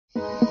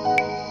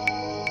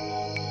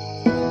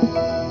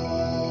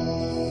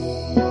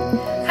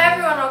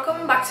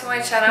To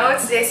my channel.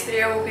 Today's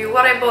video will be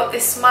what I bought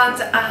this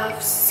month. I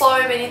have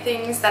so many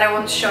things that I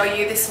want to show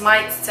you. This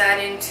might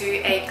turn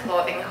into a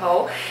clothing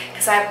haul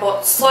because I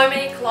bought so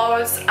many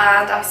clothes and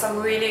I have some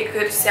really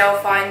good sale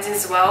finds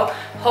as well.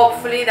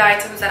 Hopefully the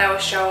items that I will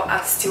show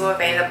are still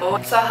available.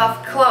 So I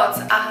have clothes,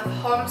 I have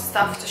home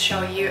stuff to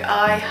show you,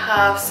 I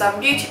have some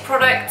beauty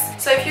products.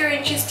 So if you're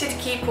interested,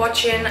 keep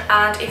watching,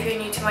 and if you're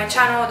new to my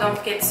channel, don't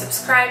forget to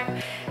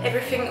subscribe.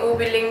 Everything will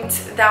be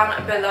linked down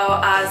below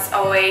as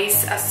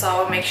always,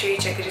 so make sure you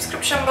check the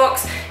description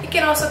box. You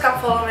can also come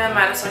follow me on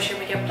my other social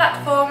media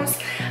platforms.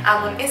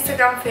 I'm on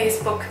Instagram,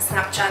 Facebook,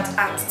 Snapchat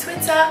and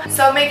Twitter,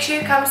 so make sure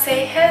you come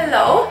say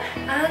hello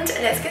and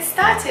let's get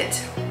started.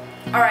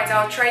 Alright,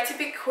 I'll try to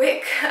be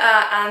quick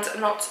and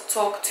not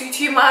talk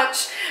too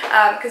much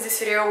because this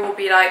video will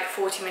be like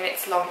 40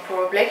 minutes long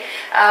probably,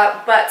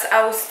 but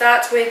I will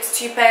start with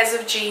two pairs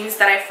of jeans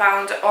that I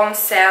found on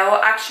sale.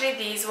 Actually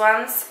these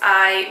ones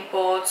I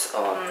bought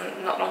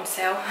on, not on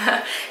sale,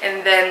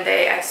 and then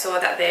I saw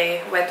that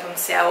they went on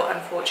sale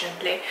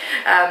unfortunately.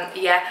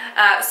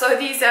 So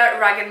these are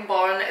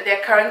Rag&Bone,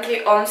 they're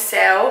currently on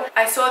sale.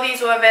 I saw these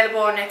were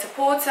available on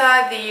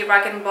Net-a-Porter, the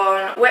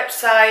Rag&Bone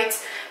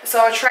website, so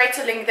I'll try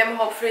to link them.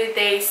 Hopefully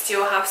they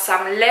still have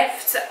some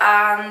left.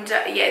 And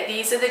yeah,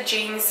 these are the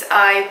jeans.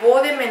 I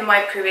wore them in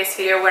my previous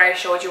video where I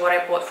showed you what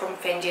I bought from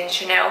Fendi and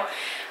Chanel,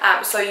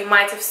 so you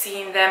might have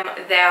seen them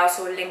there. I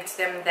also linked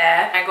them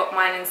there. I got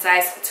mine in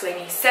size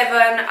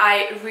 27.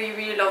 I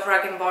really love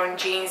Rag&Bone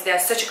jeans. They're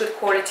such a good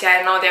quality.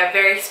 I know they're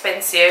very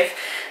expensive,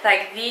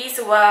 like these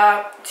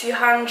were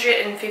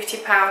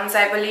 £250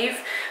 I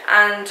believe,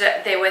 and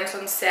they went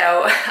on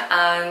sale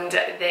and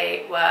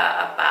they were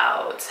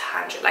about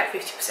 100, like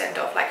 50%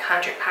 off, like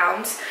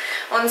 £100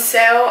 on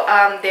sale.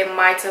 They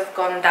might have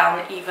gone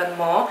down even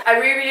more. I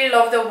really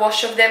love the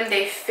wash of them.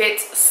 They fit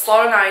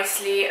so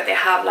nicely. They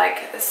have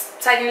like a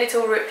tiny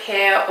little rip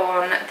here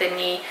on the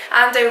knee,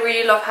 and I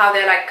really love how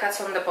they're like cut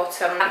on the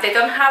bottom. They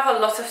don't have a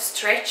lot of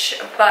stretch,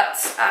 but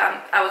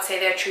I would say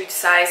they're true to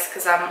size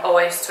because I'm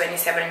always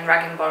 27 in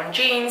Rag&Bone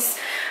jeans.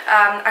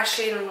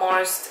 Actually in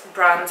most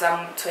brands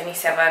I'm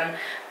 27,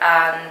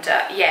 and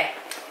yeah,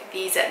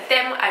 these are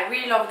them. I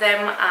really love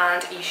them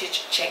and you should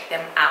check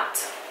them out.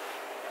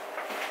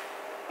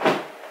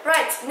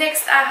 Right,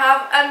 next I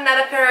have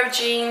another pair of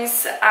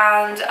jeans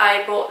and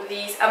I bought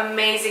these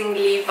amazing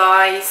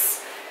Levi's.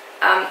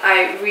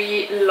 I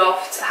really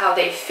loved how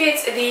they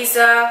fit. These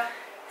are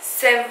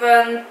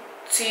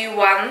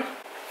 721,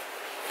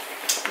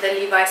 the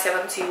Levi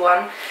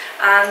 721,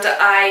 and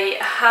I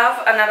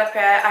have another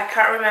pair. I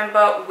can't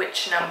remember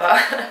which number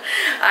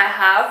I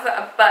have,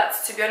 but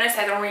to be honest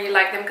I don't really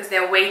like them because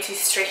they're way too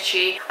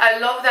stretchy. I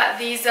love that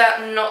these are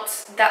not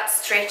that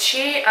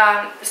stretchy,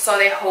 so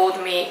they hold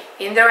me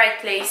in the right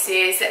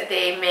places.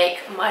 They make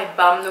my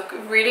bum look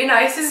really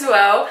nice as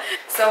well.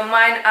 So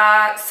mine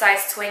are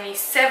size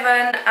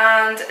 27,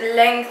 and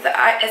length,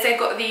 as I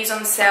got these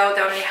on sale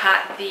they only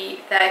had the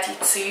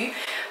 32,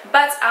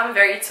 but I'm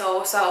very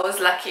tall so I was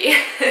lucky.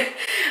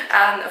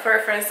 And for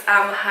reference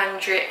I'm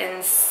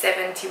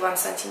 171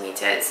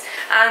 centimeters,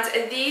 and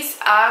these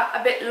are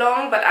a bit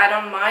long but I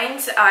don't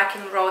mind. I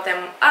can roll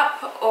them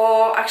up,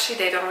 or actually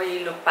they don't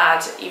really look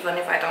bad even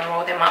if I don't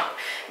roll them up.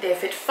 They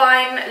fit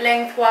fine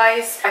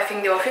lengthwise. I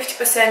think they were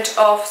 50%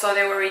 off, so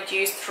they were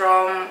reduced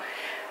from,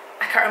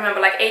 I can't remember,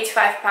 like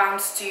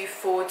 £85 to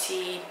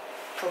 40,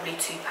 probably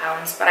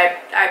 £2, but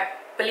I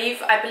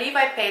believe I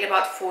paid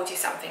about 40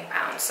 something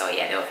pounds, so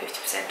yeah, they were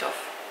 50%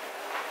 off.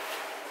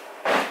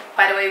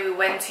 By the way, we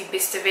went to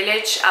Bicester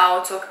Village.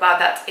 I'll talk about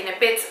that in a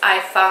bit. I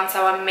found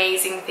some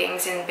amazing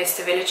things in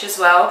Bicester Village as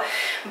well,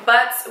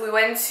 but we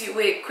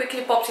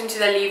quickly popped into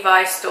the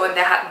Levi's store and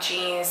they had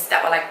jeans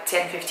that were like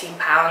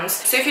 £10–15.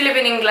 So if you live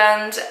in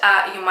England,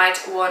 you might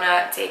want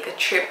to take a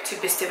trip to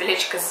Bicester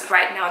Village because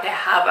right now they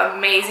have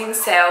amazing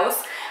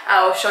sales.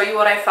 I'll show you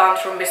what I found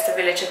from Bicester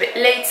Village a bit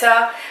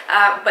later,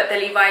 but the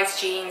Levi's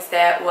jeans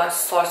there were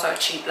so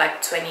cheap,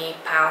 like £20,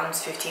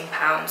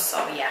 £15,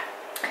 so yeah.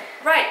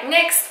 Right,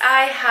 next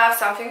I have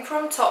something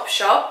from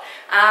Topshop,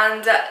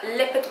 and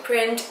leopard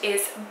print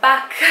is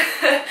back.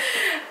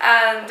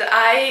 And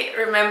I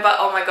remember,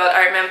 oh my god,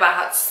 I remember I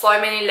had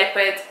so many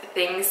leopard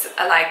things,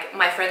 like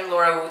my friend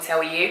Laura will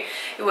tell you.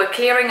 We were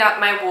clearing out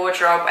my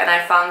wardrobe and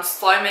I found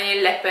so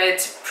many leopard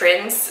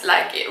prints,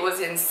 like it was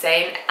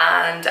insane,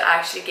 and I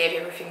actually gave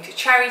everything to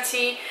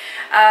charity.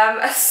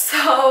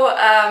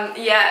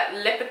 Yeah,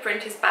 leopard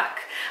print is back,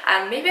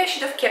 and maybe I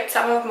should have kept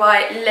some of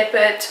my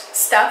leopard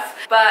stuff,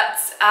 but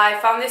I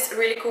found this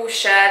really cool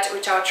shirt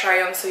which I'll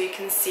try on so you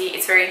can see.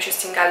 It's very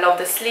interesting. I love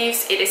the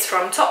sleeves. It is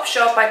from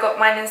Topshop. I got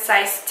mine in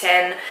size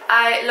 10.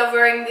 I love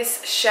wearing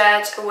this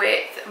shirt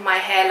with my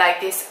hair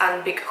like this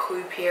and big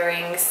hoop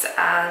earrings,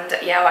 and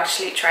yeah, I'll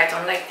actually try it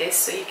on like this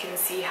so you can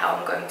see how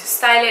I'm going to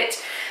style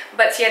it.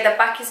 But yeah, the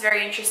back is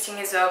very interesting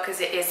as well because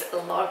it is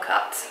low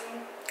cut.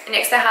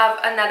 Next I have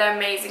another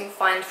amazing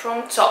find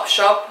from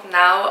Topshop.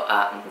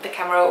 Now the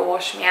camera will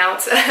wash me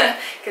out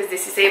because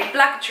this is a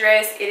black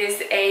dress. It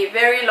is a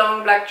very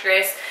long black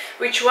dress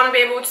which you won't be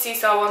able to see,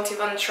 so I won't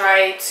even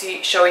try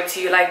to show it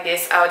to you like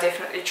this. I'll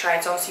definitely try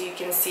it on so you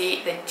can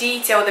see the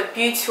detail, the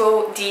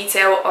beautiful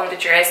detail on the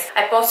dress.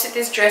 I posted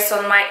this dress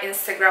on my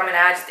Instagram and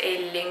I added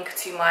a link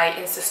to my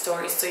Insta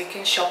stories so you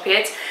can shop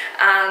it,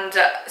 and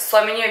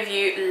so many of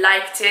you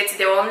liked it.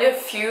 There were only a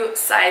few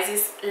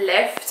sizes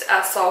left,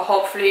 so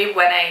hopefully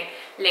when I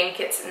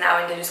link it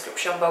now in the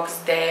description box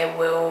there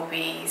will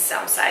be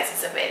some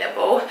sizes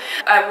available.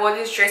 I wore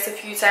this dress a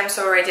few times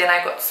already and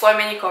I got so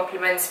many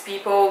compliments.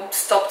 People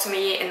stopped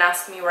me and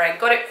asked me where I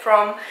got it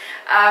from,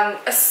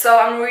 so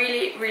I'm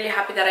really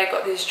happy that I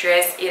got this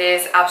dress. It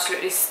is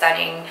absolutely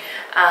stunning,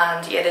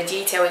 and yeah, the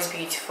detail is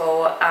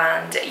beautiful,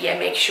 and yeah,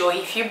 make sure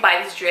if you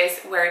buy this dress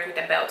wear it with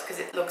a belt because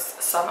it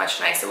looks so much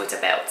nicer with a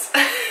belt.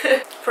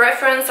 For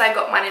reference, I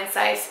got mine in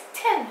size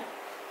 10.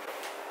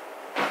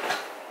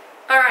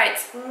 Alright,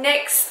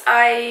 next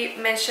I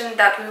mentioned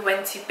that we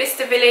went to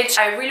Bicester Village.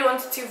 I really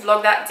wanted to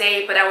vlog that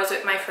day, but I was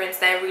with my friends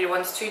and I really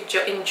wanted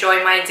to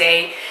enjoy my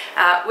day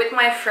with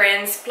my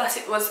friends. Plus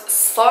it was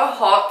so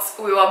hot,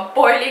 we were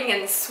boiling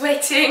and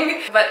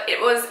sweating, but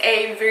it was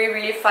a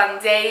really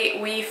fun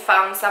day. We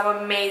found some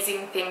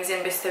amazing things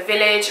in Bicester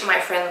Village. My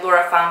friend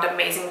Laura found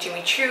amazing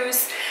Jimmy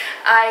Choos.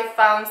 I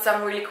found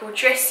some really cool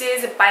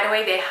dresses. By the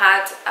way, they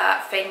had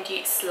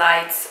Fendi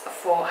slides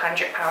for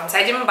 £100.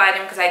 I didn't buy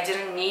them because I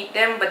didn't need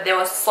them, but they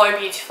were so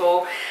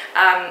beautiful.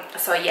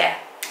 So yeah,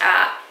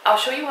 I'll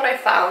show you what I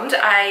found.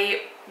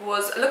 I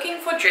was looking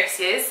for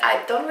dresses.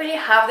 I don't really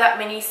have that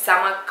many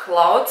summer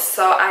clothes,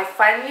 so I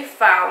finally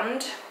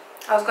found,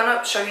 I was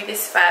gonna show you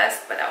this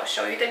first, but I'll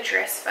show you the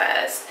dress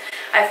first.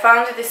 I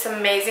found this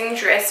amazing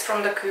dress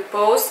from the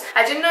Kooples.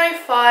 I didn't know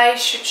if I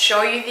should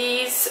show you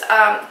these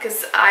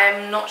because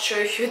I'm not sure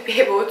if you'd be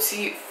able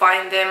to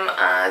find them,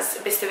 as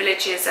Bicester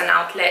Village is an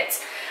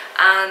outlet,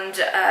 and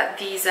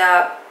these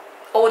are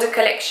older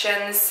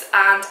collections,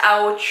 and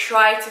I will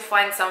try to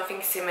find something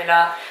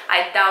similar.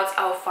 I doubt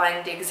I'll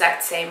find the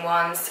exact same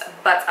ones,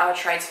 but I'll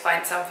try to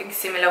find something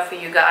similar for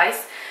you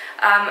guys.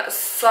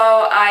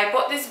 So I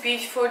bought this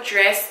beautiful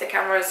dress. The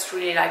camera is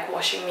really like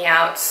washing me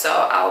out, so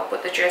I'll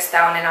put the dress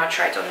down and I'll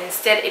try it on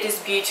instead. It is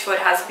beautiful, it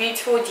has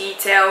beautiful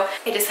detail.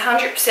 It is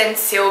 100%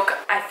 silk.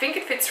 I think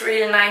it fits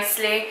really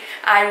nicely.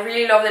 I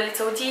really love the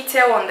little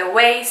detail on the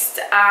waist,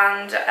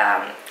 and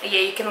yeah,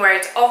 you can wear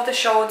it off the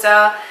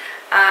shoulder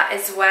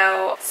as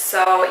well.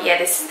 So yeah,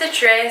 this is the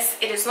dress.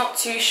 It is not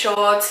too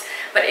short,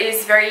 but it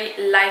is very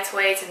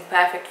lightweight and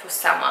perfect for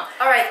summer.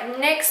 Alright,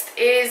 next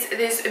is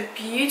this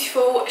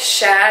beautiful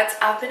shirt.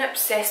 I've been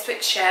obsessed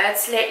with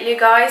shirts lately,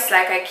 guys.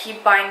 Like, I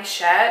keep buying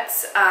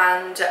shirts,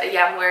 and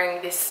yeah, I'm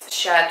wearing this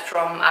shirt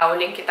from, I will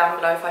link it down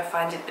below if I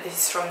find it, but this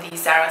is from the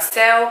Zara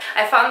sale.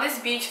 I found this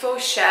beautiful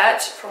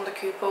shirt from the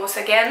Kooples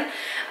again,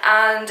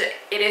 and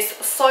it is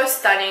so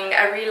stunning.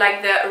 I really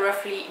like the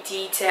ruffly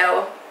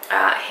detail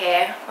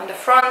here on the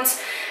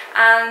front,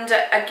 and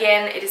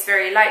again it is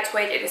very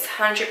lightweight. It is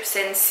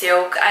 100%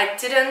 silk. I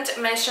didn't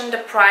mention the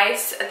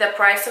price. The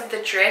price of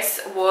the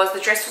dress was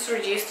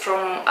reduced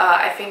from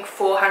I think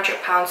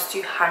 £400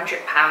 to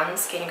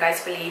 £100. Can you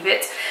guys believe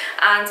it?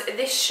 And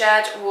this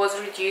shirt was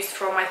reduced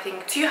from I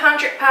think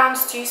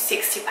 £200 to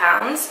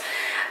 £60.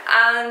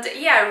 And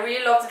yeah, I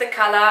really loved the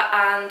color,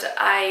 and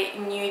I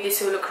knew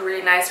this would look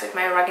really nice with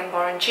my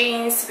Rag&Bone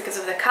jeans because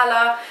of the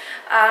color,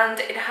 and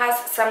it has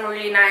some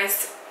really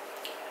nice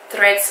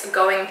threads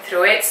going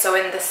through it, so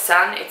in the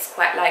sun it's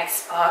quite like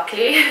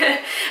sparkly.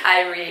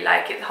 I really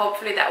like it.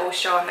 Hopefully that will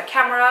show on the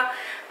camera.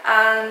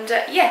 And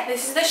yeah,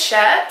 this is the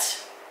shirt.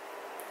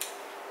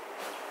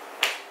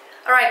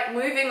 Alright,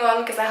 moving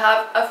on, because I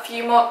have a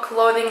few more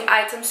clothing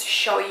items to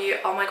show you.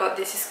 Oh my god,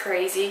 this is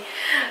crazy.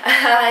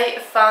 I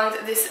found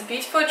this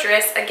beautiful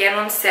dress again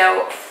on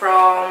sale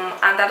from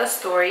Andada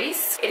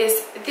Stories. It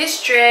is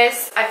this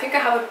dress. I think I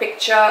have a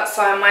picture,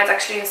 so I might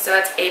actually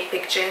insert a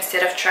picture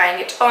instead of trying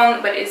it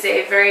on, but it's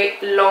a very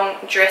long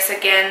dress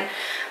again,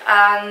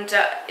 and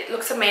it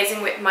looks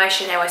amazing with my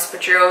Chanel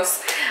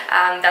espadrilles.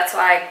 That's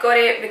why I got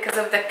it, because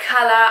of the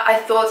color.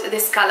 I thought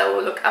this color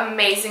will look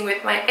amazing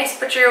with my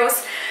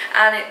espadrilles,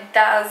 and it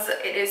does.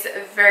 It is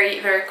very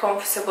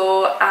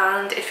comfortable,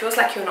 and it feels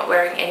like you're not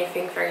wearing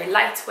anything. Very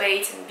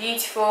lightweight and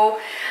beautiful.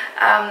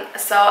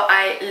 So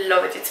I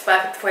love it. It's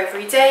perfect for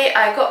every day.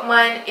 I got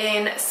mine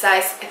in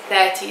size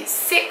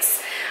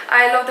 36.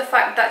 I love the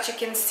fact that you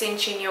can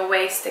cinch in your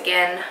waist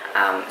again,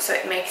 so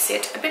it makes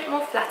it a bit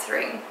more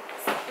flattering.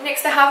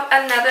 Next I have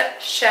another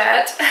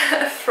shirt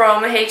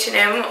from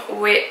H&M,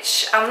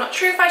 which I'm not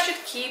sure if I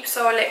should keep,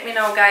 so let me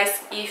know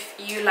guys if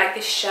you like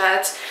this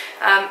shirt.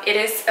 It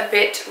is a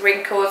bit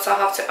wrinkled, so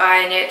I'll have to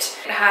iron it.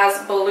 It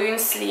has balloon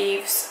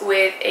sleeves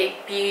with a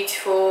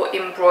beautiful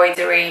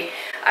embroidery.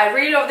 I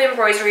really love the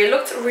embroidery. It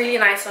looked really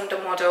nice on the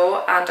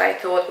model, and I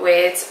thought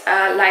with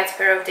a light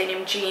pair of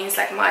denim jeans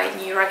like my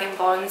new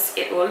Rag&Bones,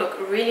 it will look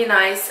really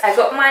nice. I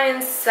got mine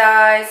in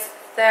size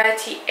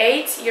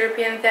 38,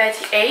 European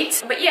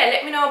 38. But yeah,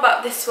 let me know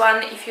about this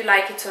one if you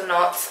like it or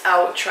not.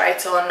 I'll try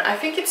it on. I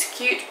think it's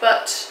cute,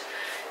 but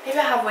maybe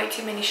I have way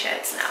too many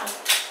shirts now.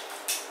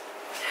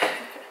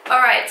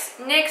 Alright,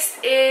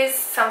 next is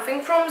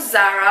something from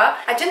Zara.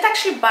 I didn't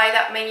actually buy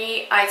that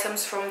many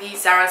items from the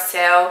Zara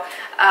sale.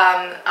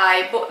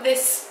 I bought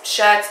this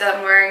shirt that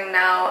I'm wearing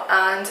now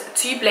and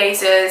 2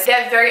 blazers.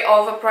 They're very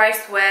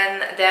overpriced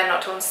when they're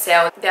not on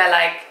sale. They're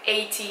like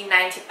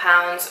 80–90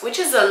 pounds, which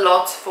is a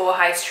lot for a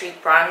high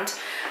street brand.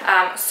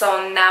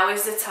 So now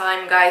is the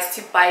time, guys,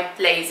 to buy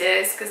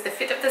blazers, because the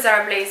fit of the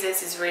Zara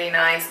blazers is really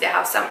nice. They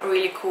have some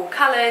really cool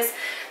colors.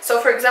 So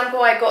for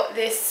example, I got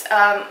this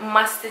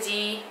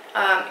mustardy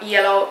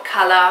yellow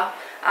color,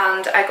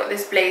 and I got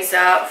this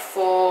blazer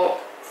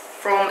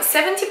from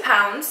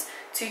 £70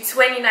 to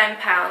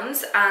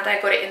 £29, and I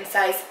got it in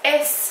size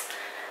S.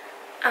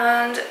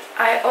 And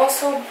I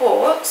also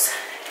bought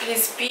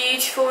this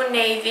beautiful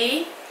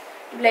navy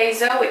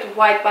blazer with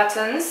white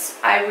buttons.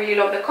 I really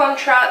love the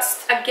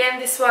contrast. Again,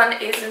 this one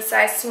is in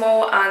size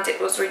small, and it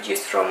was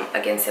reduced from,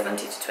 again,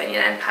 70 to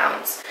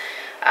 £29.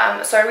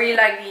 So I really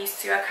like these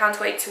two. I can't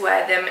wait to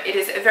wear them. It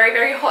is very,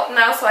 very hot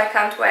now, so I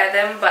can't wear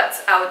them,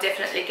 but I'll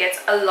definitely get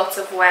a lot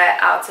of wear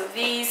out of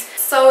these.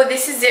 So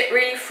this is it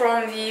really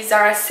from the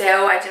Zara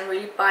sale. I didn't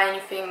really buy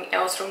anything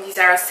else from the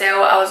Zara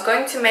sale. I was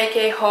going to make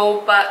a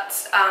haul,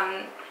 but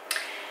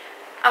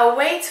I'll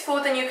wait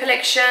for the new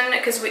collection,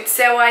 because with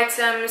sale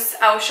items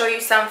I'll show you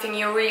something,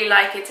 you'll really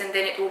like it, and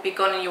then it will be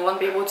gone and you won't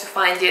be able to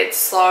find it.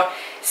 So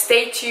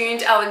stay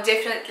tuned. I will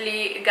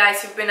definitely,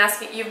 guys,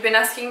 you've been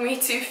asking me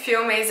to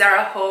film a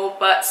Zara haul,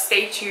 but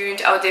stay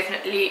tuned. I'll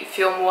definitely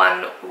film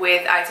one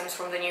with items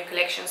from the new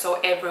collection so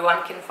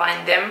everyone can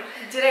find them.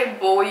 Did I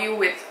bore you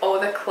with all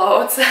the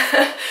clothes?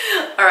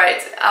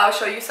 Alright, I'll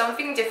show you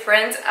something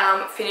different.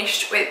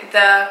 Finished with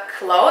the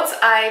clothes.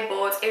 I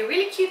bought a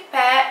really cute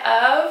pair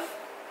of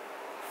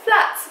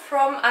flats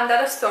from Under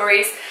the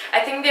Stories.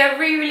 I think they're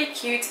really, really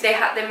cute. They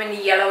had them in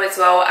the yellow as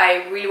well.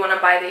 I really want to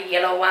buy the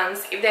yellow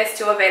ones if they're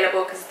still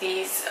available, because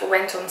these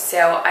went on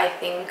sale, I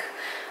think,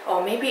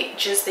 or maybe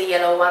just the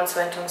yellow ones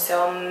went on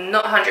sale. I'm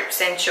not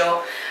 100%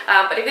 sure,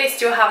 but if they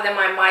still have them,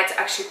 I might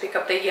actually pick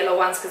up the yellow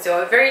ones, because they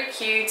were very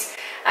cute.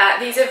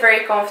 These are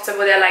very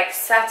comfortable. They're like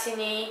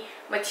satiny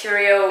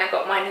material. I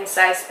got mine in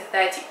size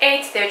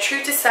 38. They're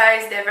true to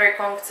size. They're very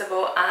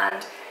comfortable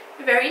and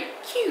very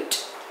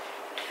cute.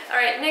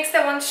 Alright, next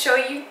I want to show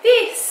you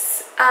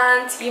this,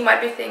 and you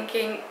might be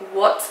thinking,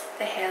 what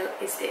the hell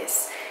is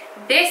this?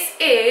 This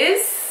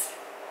is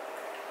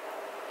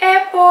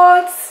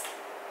AirPods.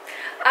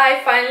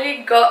 I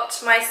finally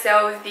got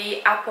myself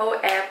the Apple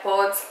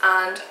AirPods,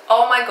 and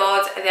oh my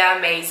god, they're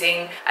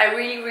amazing. I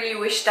really, really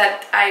wish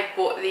that I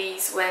bought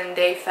these when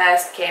they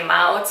first came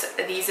out.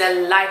 These are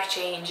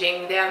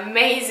life-changing. They're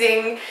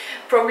amazing.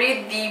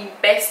 Probably the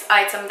best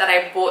item that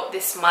I bought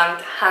this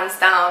month, hands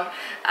down.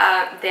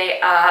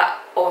 They are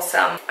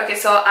awesome. Okay,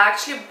 so I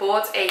actually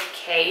bought a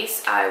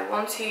case. I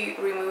want to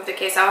remove the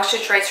case. I'll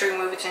actually try to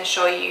remove it and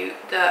show you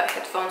the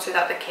headphones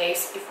without the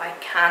case if I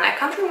can. I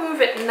can't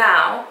remove it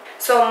now.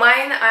 So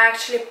mine I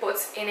actually put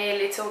in a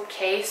little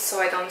case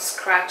so I don't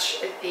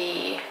scratch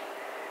the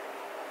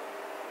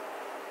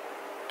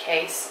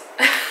case.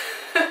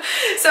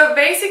 So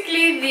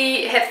basically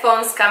the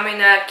headphones come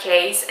in a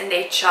case and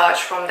they charge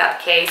from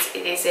that case.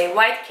 It is a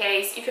white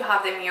case. If you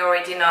have them, you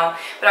already know,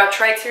 but I'll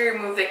try to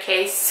remove the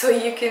case so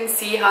you can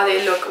see how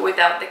they look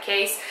without the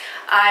case.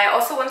 I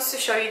also wanted to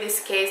show you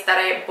this case that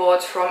I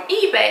bought from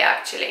eBay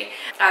actually.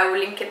 I will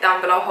link it down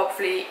below.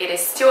 Hopefully it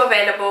is still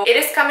available. It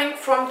is coming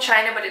from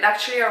China, but it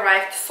actually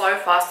arrived so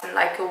fast, in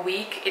like a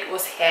week it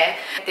was here.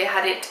 They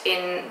had it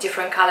in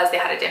different colors. They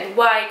had it in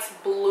white,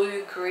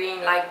 blue,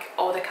 green, like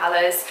all the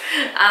colors,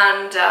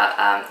 and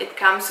it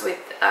comes with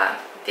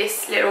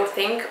this little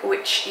thing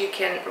which you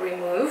can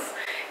remove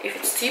if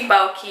it's too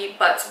bulky.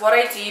 But what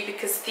I do,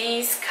 because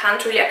these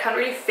I can't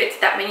really fit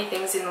that many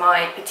things in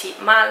my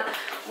petite malle,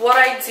 what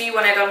I do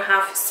when I don't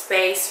have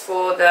space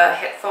for the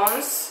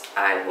headphones,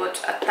 I would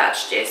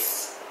attach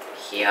this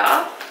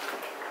here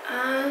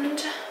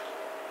and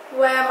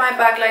wear my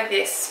bag like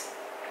this.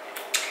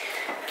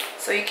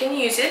 So you can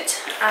use it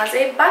as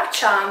a bag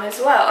charm as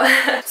well.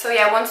 So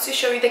yeah, I wanted to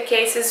show you the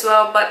case as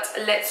well, but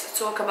let's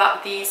talk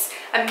about these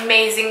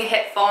amazing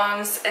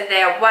headphones.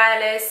 They're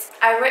wireless.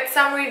 I read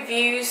some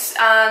reviews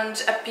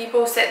and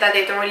people said that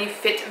they don't really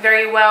fit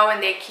very well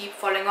and they keep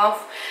falling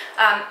off.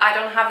 I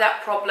don't have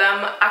that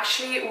problem.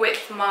 Actually,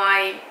 with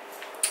my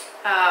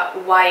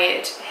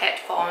wired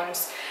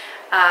headphones,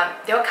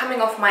 they were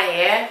coming off my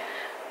ear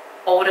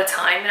all the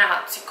time, and I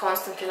had to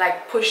constantly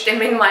like push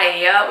them in my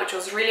ear, which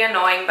was really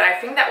annoying. But I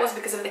think that was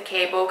because of the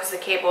cable, because the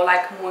cable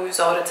like moves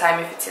all the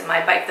time if it's in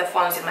my bag, if the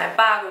phone's in my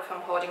bag, or if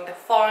I'm holding the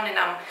phone and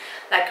I'm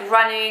like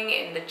running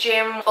in the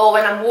gym, or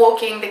when I'm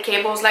walking, the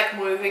cable's like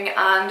moving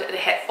and the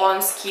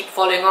headphones keep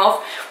falling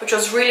off, which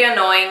was really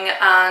annoying.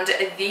 And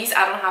these,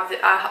 I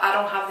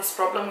don't have this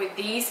problem with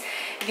these.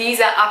 These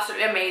are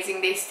absolutely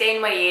amazing. They stay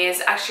in my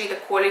ears. Actually, the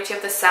quality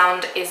of the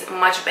sound is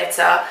much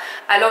better.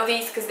 I love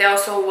these because they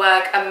also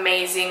work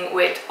amazing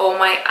working with all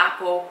my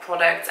Apple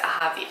products. I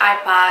have the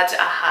iPad,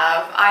 I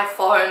have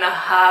iPhone, I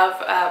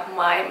have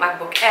my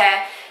MacBook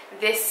Air,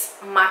 this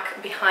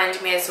Mac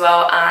behind me as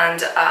well,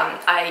 and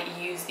I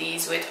use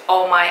these with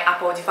all my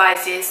Apple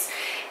devices.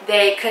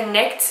 They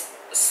connect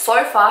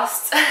so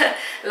fast.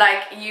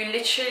 Like, you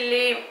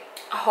literally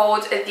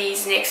hold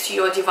these next to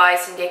your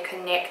device and they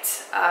connect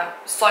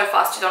so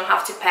fast. You don't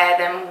have to pair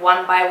them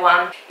one by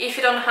one. If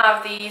you don't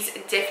have these,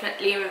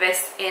 definitely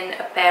invest in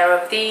a pair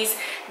of these.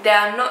 They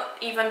are not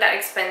even that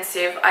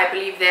expensive. I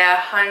believe they are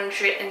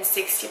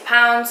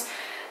 £160.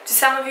 To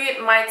some of you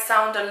it might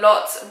sound a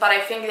lot, but I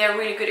think they're a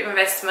really good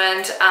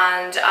investment,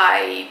 and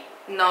I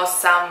know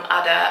some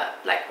other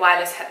like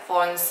wireless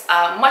headphones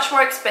are much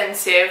more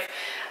expensive,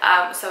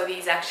 so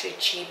these are actually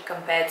cheap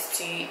compared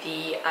to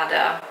the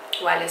other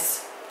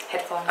wireless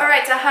headphones.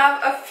 Alright, I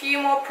have a few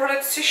more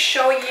products to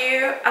show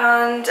you,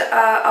 and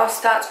I'll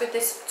start with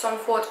this Tom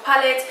Ford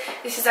palette.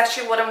 This is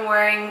actually what I'm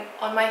wearing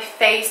on my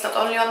face, not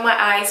only on my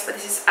eyes, but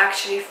this is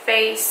actually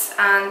face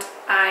and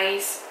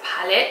eyes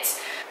palette.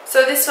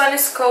 So this one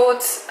is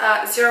called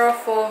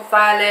 04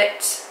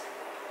 Violet,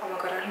 oh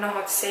my god, I don't know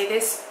how to say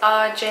this,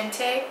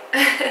 Argente.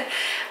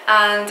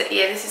 And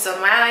yeah, this is on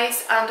my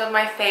eyes and on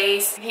my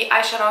face. The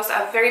eyeshadows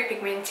are very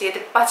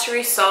pigmented,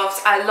 buttery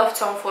soft. I love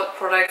Tom Ford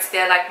products.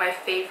 They're like my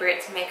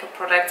favorite makeup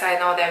products. I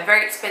know they're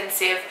very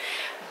expensive,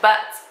 but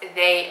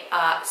they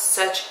are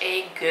such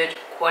a good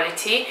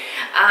quality.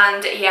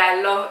 And yeah,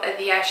 I love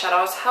the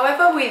eyeshadows.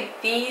 However, with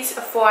these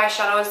 4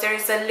 eyeshadows there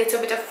is a little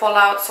bit of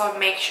fallout, so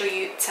make sure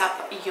you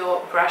tap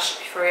your brush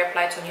before you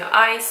apply it on your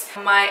eyes.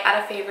 My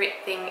other favorite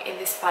thing in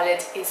this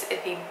palette is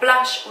the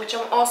blush, which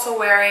I'm also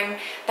wearing.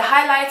 The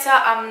highlighter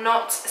I'm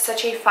not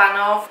such a fan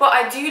of, but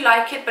I do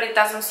like it, but it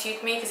doesn't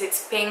suit me because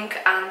it's pink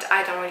and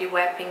I don't really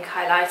wear pink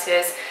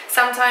highlighters.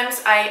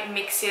 Sometimes I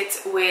mix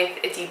it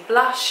with the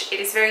blush. It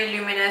is very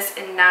luminous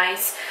and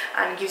nice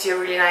and gives you a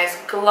really nice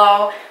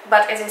glow,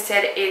 but as I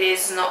said, it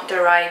is not the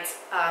right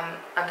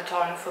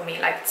undertone for me.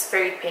 Like, it's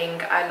very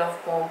pink. I love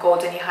more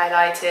goldeny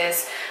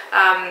highlighters,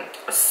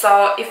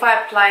 so if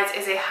I apply it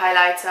as a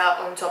highlighter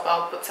on top,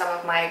 I'll put some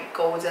of my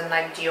golden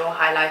like duo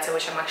highlighter,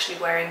 which I'm actually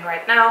wearing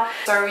right now.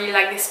 So I really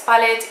like this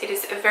palette. It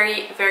is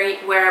very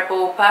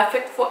wearable,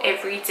 perfect for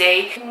every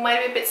day. You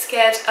might be a bit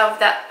scared of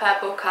that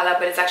purple color,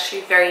 but it's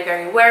actually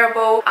very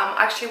wearable. I'm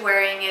actually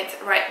wearing it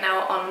right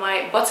now on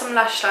my bottom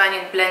lash line.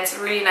 It blends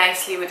really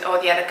nicely with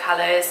all the other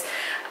colors,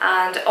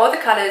 and all the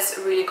colors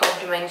really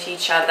complement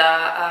each other.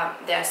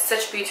 They're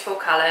such beautiful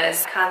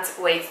colors. Can't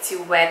wait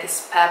to wear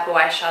this purple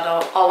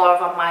eyeshadow all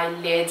over my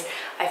lid.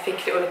 I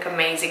think it will look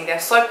amazing. They're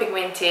so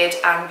pigmented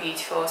and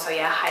beautiful, so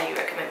yeah, I highly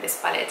recommend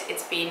this palette.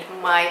 It's been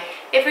my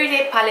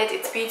everyday palette.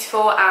 It's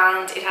beautiful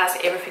and it has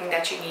everything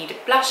that you need: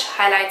 blush,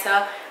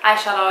 highlighter,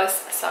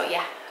 eyeshadows, so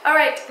yeah.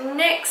 Alright,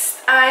 next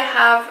I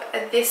have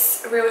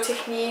this Real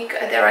Technique.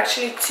 There are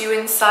actually 2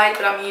 inside,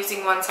 but I'm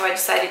using one, so I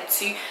decided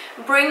to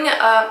bring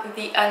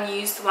the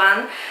unused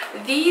one.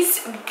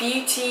 These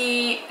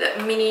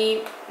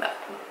mini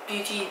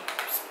beauty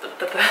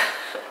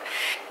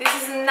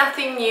this is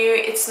nothing new.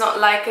 It's not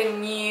like a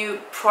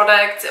new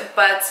product,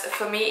 but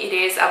for me it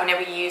is. I've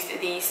never used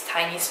these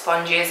tiny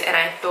sponges and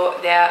I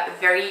thought they're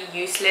very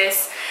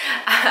useless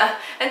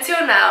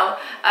until now.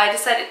 I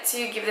decided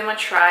to give them a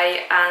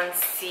try and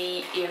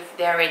see if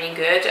they're any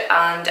good,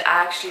 and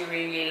I actually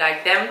really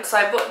like them. So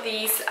I bought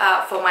these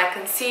for my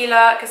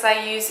concealer because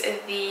I use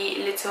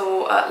the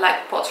little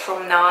like pot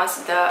from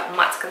NARS, the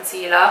matte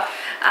concealer,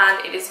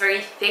 and it is very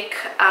thick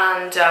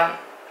and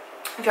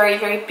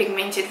very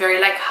pigmented, very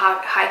like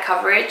high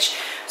coverage.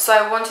 So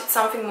I wanted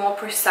something more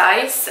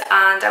precise,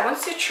 and I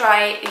wanted to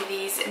try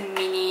these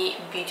mini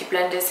beauty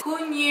blenders.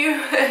 Who knew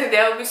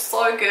they'll be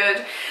so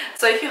good?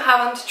 So if you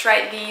haven't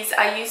tried these,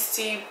 I used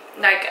to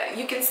like,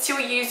 you can still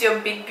use your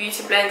big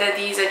beauty blender.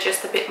 These are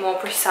just a bit more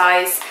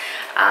precise,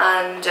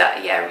 and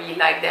yeah, I really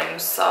like them.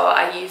 So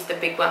I use the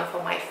big one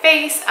for my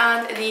face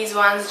and these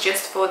ones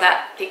just for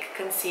that thick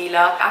concealer.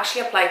 I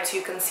actually applied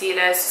 2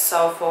 concealers.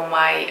 So for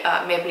my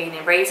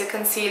Maybelline Eraser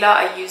concealer,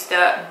 I used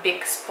the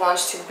big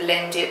sponge to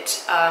blend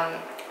it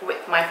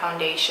with my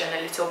foundation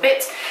a little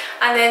bit,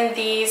 and then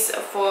these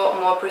for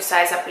more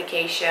precise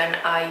application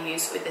I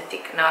use with the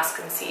thick NARS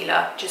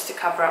concealer just to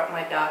cover up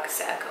my dark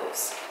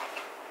circles.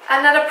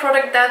 Another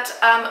product that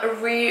I'm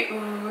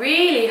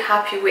really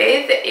happy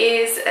with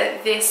is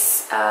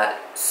this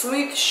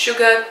Smooth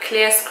Sugar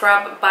Clear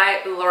Scrub by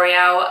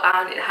L'Oreal,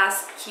 and it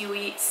has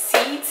kiwi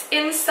seeds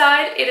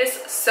inside. It is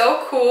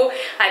so cool.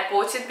 I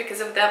bought it because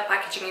of the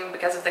packaging and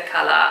because of the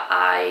color.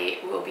 I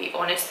will be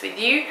honest with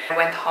you, I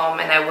went home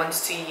and I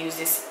wanted to use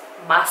this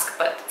mask,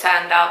 but it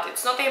turned out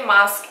it's not a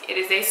mask, it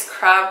is a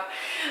scrub.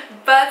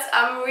 But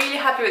I'm really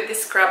happy with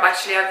this scrub.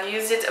 Actually, I've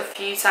used it a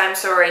few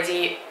times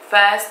already.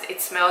 first it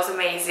smells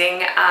amazing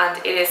and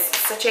it is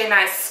such a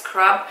nice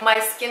scrub. My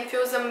skin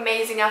feels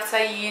amazing after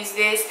I use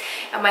this,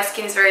 and my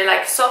skin is very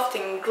like soft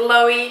and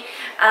glowy,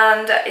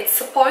 and it's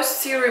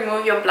supposed to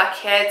remove your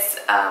blackheads.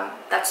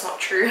 That's not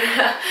true.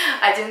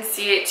 I didn't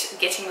see it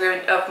getting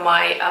rid of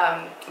my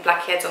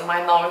blackheads on my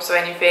nose or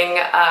anything,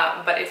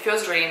 but it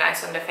feels really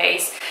nice on the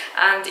face.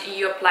 And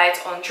you apply it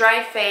on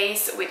dry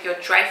face with your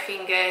dry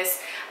fingers,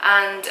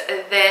 and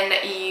then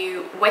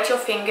you wet your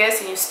fingers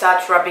and you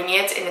start rubbing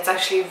it, and it's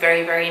actually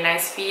very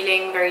nice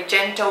feeling, very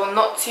gentle,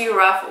 not too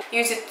rough.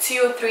 Use it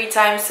 2 or 3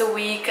 times a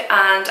week,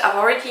 and I've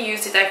already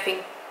used it I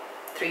think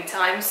 3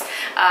 times,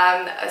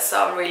 so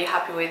I'm really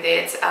happy with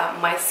it.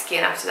 My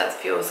skin after that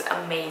feels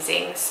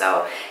amazing,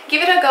 so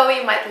give it a go,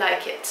 you might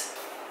like it.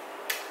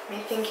 Me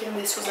thinking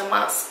this was a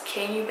mask,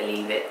 can you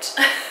believe it?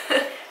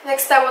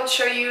 Next I want to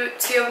show you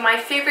 2 of my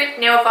favorite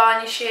nail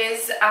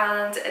varnishes,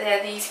 and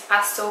they're these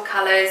pastel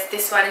colors.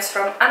 This one is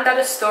from Under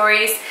the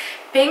Stories.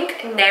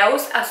 Pink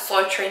nails are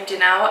so trendy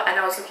now, and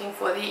I was looking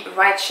for the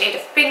right shade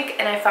of pink,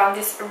 and I found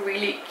this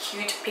really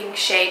cute pink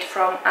shade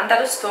from Under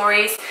the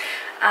Stories.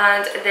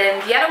 And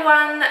then the other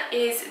one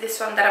is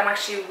this one that I'm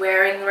actually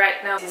wearing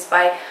right now. This is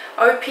by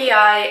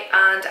OPI,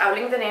 and I'll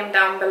link the name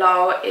down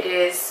below. It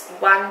is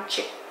One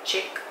Chick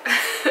Chick.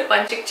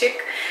 One Chick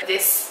Chick.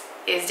 This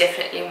is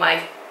definitely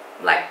my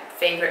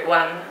favorite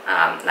one.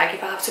 Like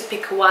if I have to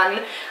pick one,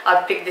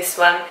 I'll pick this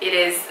one. It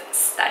is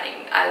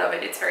stunning. I love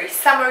it. It's very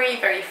summery,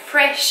 very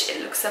fresh.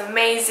 It looks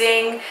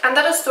amazing. And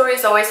other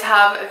stories always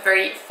have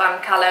very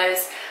fun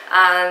colors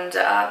and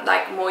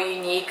like more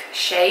unique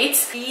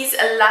shades. These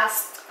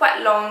last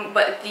quite long,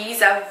 but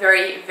these are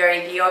very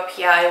the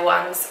OPI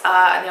ones.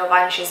 Nail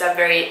varnishes are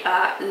very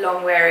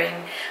long wearing,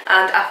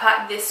 and I've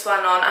had this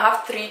one on. I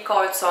have 3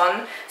 coats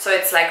on, so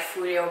it's like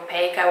fully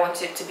opaque. I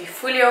want it to be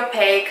fully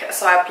opaque,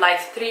 so I applied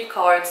 3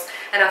 coats,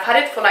 and I've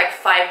had it for like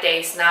 5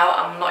 days now.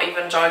 I'm not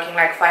even joking,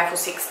 like 5 or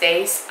 6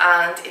 days,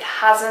 and it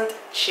hasn't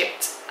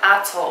chipped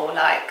at all.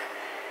 Like,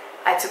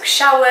 I took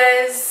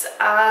showers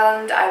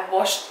and I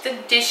washed the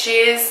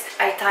dishes,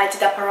 I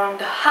tidied up around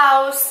the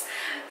house,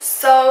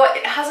 so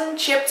it hasn't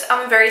chipped.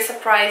 I'm very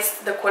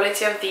surprised. The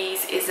quality of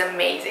these is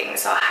amazing,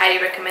 so I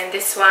highly recommend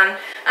this one.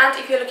 And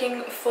if you're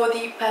looking for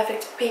the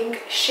perfect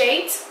pink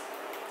shade,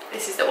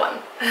 this is the one.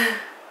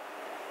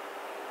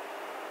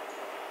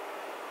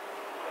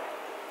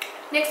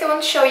 Next I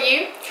want to show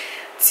you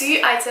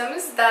 2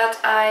 items that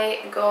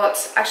I got.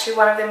 Actually,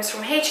 one of them is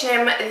from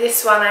H&M.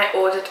 This one I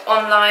ordered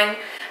online.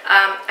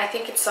 I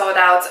think it sold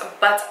out,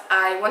 but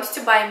I wanted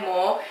to buy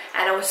more,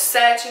 and I was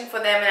searching for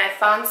them, and I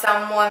found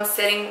someone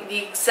selling the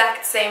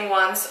exact same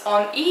ones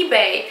on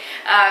eBay.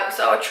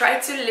 So I'll try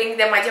to link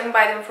them. I didn't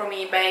buy them from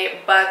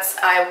eBay, but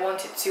I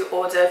wanted to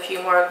order a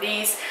few more of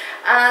these,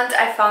 and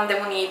I found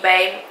them on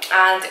eBay,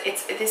 and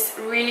it's this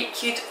really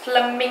cute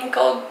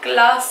flamenco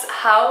glass.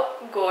 How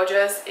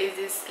gorgeous is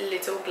this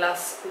little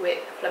glass with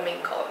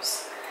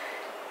flamencos?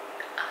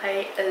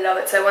 I love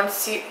it. So I want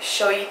to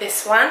show you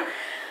this one.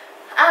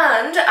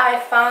 And I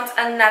found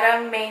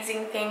another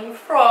amazing thing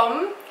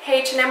from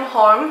H&M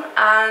Home,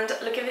 and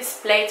look at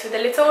this plate with the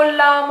little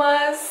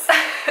llamas.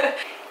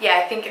 Yeah,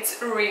 I think it's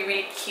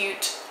really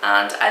cute,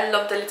 and I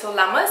love the little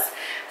llamas.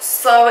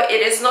 So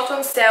it is not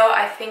on sale.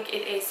 I think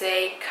it is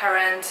a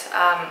current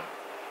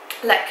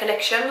like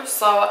collection,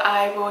 so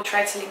I will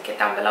try to link it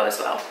down below as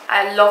well.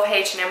 I love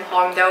H&M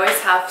Home. They always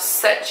have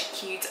such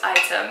cute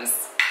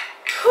items.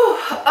 Whew.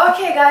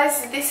 Okay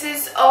guys, this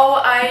is all.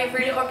 I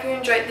really hope you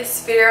enjoyed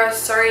this video.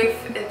 Sorry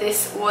if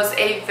this was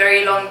a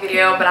very long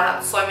video, but I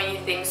had so many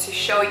things to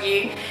show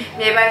you.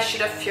 Maybe I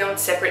should have filmed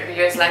separate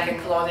videos like a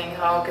clothing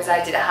haul, because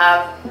I did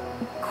have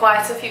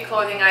quite a few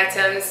clothing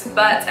items.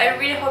 But I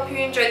really hope you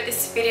enjoyed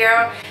this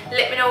video.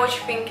 Let me know what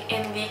you think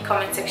in the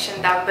comment section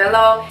down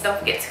below. Don't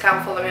forget to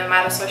come follow me on my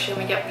other social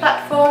media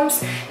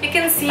platforms. You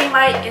can see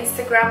my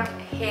Instagram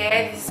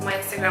here. This is my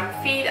Instagram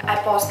feed. I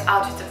post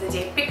outfit of the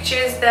day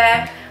pictures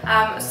there.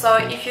 So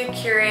if you're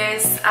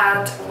curious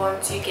and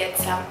want to get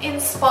some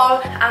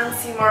inspo and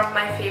see more of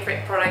my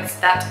favorite products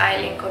that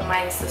I link on my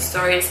Insta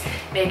stories,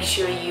 make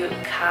sure you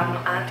come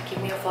and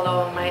give me a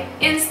follow on my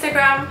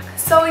Instagram.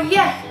 So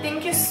yeah,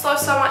 thank you so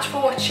much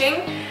for watching,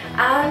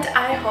 and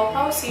I hope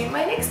I'll see you in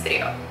my next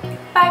video.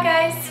 Bye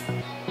guys!